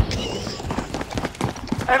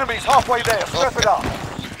 Enemies halfway there. Step it up.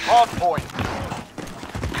 Hardpoint.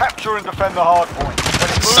 Capture and defend the hardpoint. When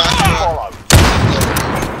it moves, follow.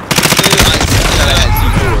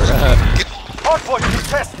 Hardpoint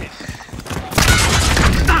contested.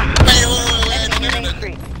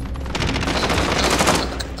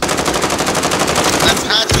 That's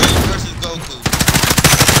Hachi versus Goku.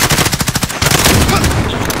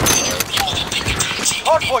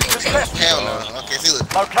 Hardpoint contested. Hell no. Okay, see,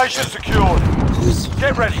 look. Location secured.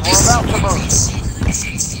 Get ready. We're about to move.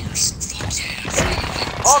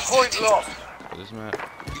 Hardpoint lost. What is Matt?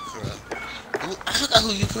 Yukura. I forgot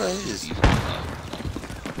who Yukura is.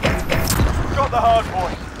 Got the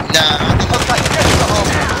hardpoint. Nah, I think Okay, get to the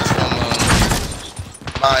hardpoint.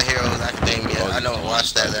 from My Heroes Academia. I don't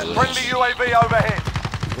watch that. Friendly UAV overhead.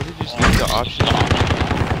 What did you see the option?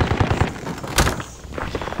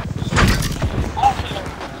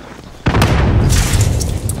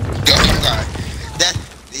 Oh my god. That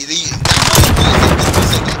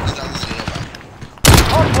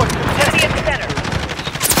Hardpoint contested. Enemy at the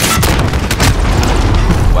center.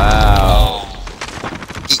 Wow.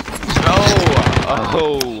 No.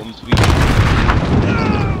 Oh, I'm sweet.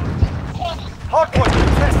 Hardpoint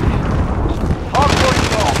contested. Hardpoint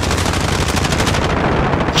lost.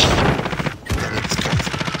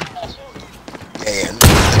 Yeah.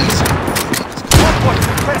 Hardpoint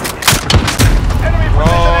contested. Enemy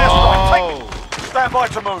precision airstrike. Take it. Stand by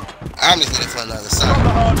to move. I'm just looking for another Got side. the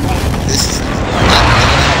hardpoint. This is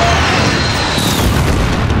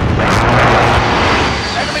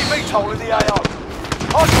Enemy VTOL in the AO.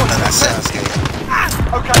 Hardpoint that sounds contested.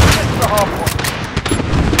 good. Okay, get to the hardpoint.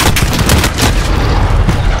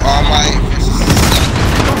 All Might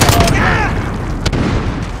versus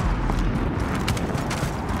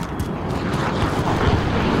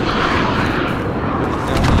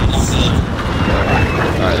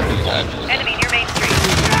Enemy near Main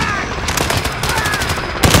Street.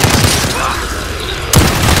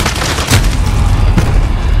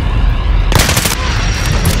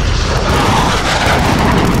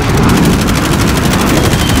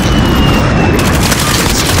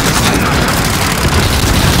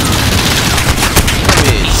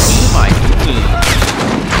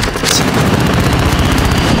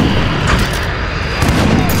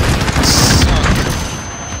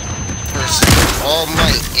 All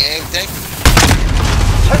Might and Deck.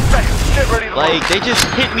 10 seconds. Get ready to Like, move. they just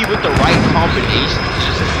hit me with the right combination. It's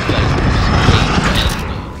just like,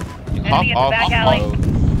 Enemy in the back alley.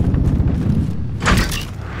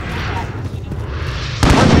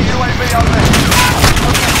 Friendly UAV overhead.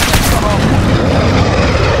 Okay, get to the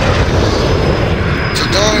hardpoint.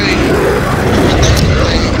 Chidori.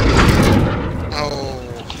 Oh.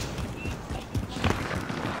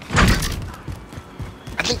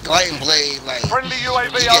 I think Lightning Blade, like, Friendly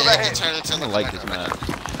UAV you get it overhead. to turn into I don't like this map.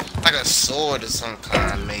 like a sword of some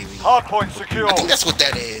kind, maybe. Hardpoint secure. I think that's what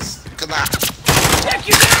that is. Cause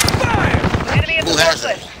Enemy at the Who has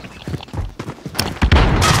forklift.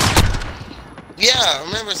 yeah, I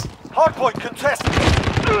remember. Hardpoint contested.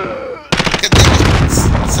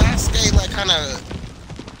 Sasuke, like, kind of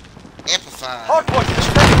amplified. Hardpoint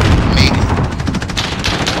contested. Maybe.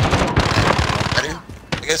 Better,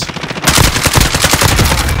 I guess.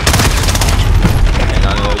 And I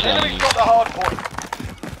know Enemy's got the hardpoint.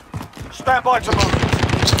 Stand by to move.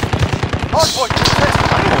 Hardpoint contested.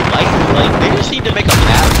 like they just need to make a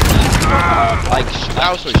map like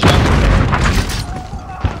House or Chef.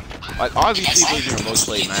 Like obviously those are your most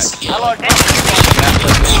played matches. I like Map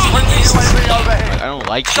like this. friendly UAV overhead. I don't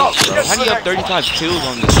like this, bro. How do you have 35 kills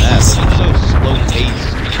on this map? Like, it's so slow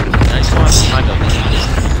paced. And I just want to kind of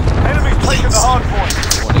Enemy's taking the hardpoint.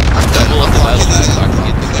 double up the battle pack so I can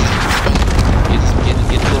get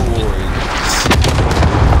the rewards.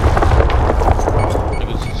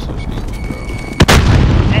 Niggas is so stupid, bro.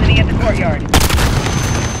 Enemy at the courtyard.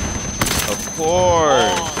 Of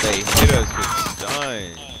course, they hit us with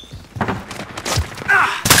stuns.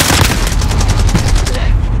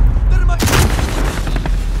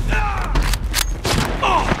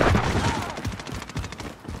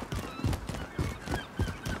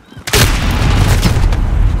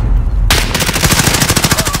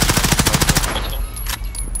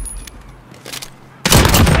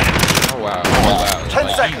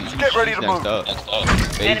 Ready to move. Next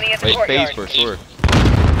up. Enemy at the Wait, courtyard. phase for sure.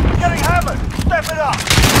 Getting hammered. Step it up.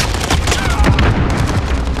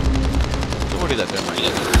 What is that there?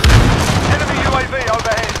 Enemy UAV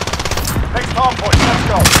overhead. Next hard point. Let's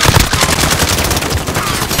go.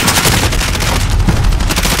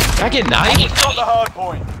 Can I get knifed? Got the hard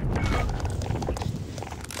point.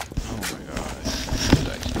 Oh my god.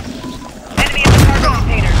 Enemy at the cargo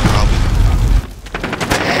container.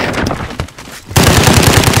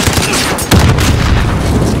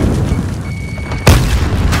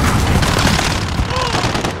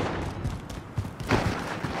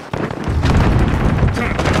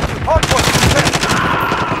 Hard point contested.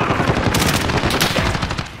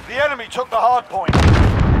 The enemy took the hard point.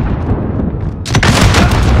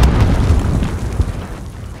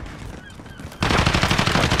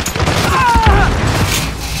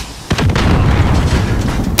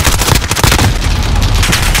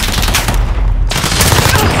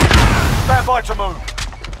 Stand by to move.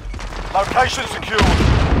 Location secured.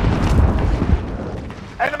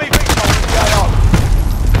 Enemy vehicle in the AO.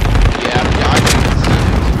 Yeah, I didn't see it,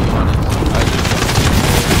 to be honest.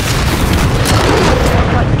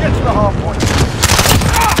 Okay, get to the hard point.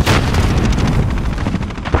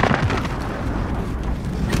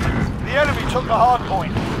 The enemy took the hard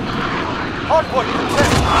point. Hard point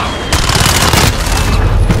contested.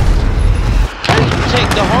 Take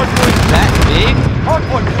the hard point that big? Hard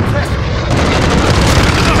point contested.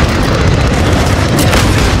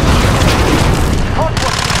 Hard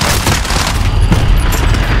point contested.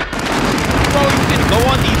 Bro, you can go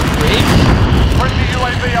on these rigs? Friendly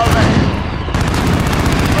UAV overhead.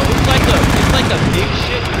 Bro, it's like a big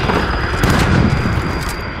ship.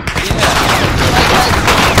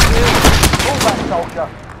 Pull back, soldier.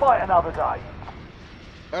 Fight another day.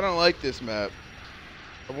 I don't like this map.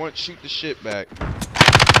 I want to shoot the shit back. So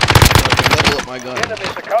I can level up my gun. Enemy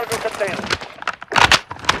at the cargo container.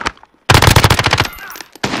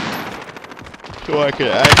 So I can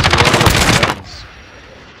actually level up my guns.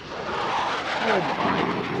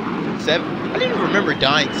 I didn't remember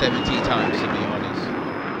dying 17 times, to be honest.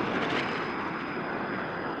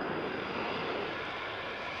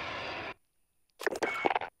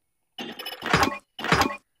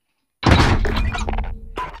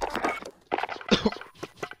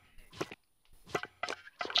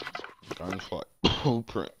 Gunfight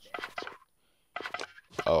blueprints.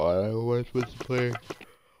 Oh, I was supposed to play.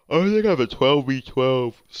 Oh, I think I have a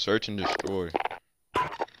 12v12. Search and destroy.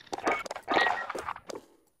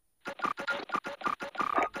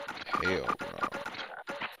 Hell no.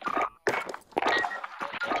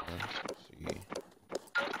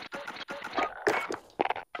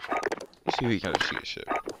 Let's see if we can shoot shit.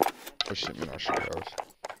 Or shoot me, not shoot ours.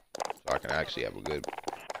 So I can actually have a good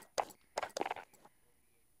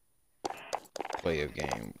play of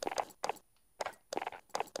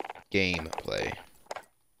gameplay.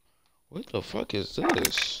 What the fuck is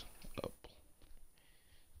this?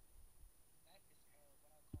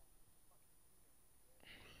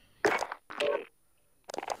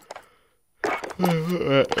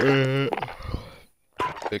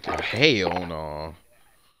 Hell no.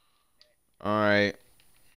 Alright.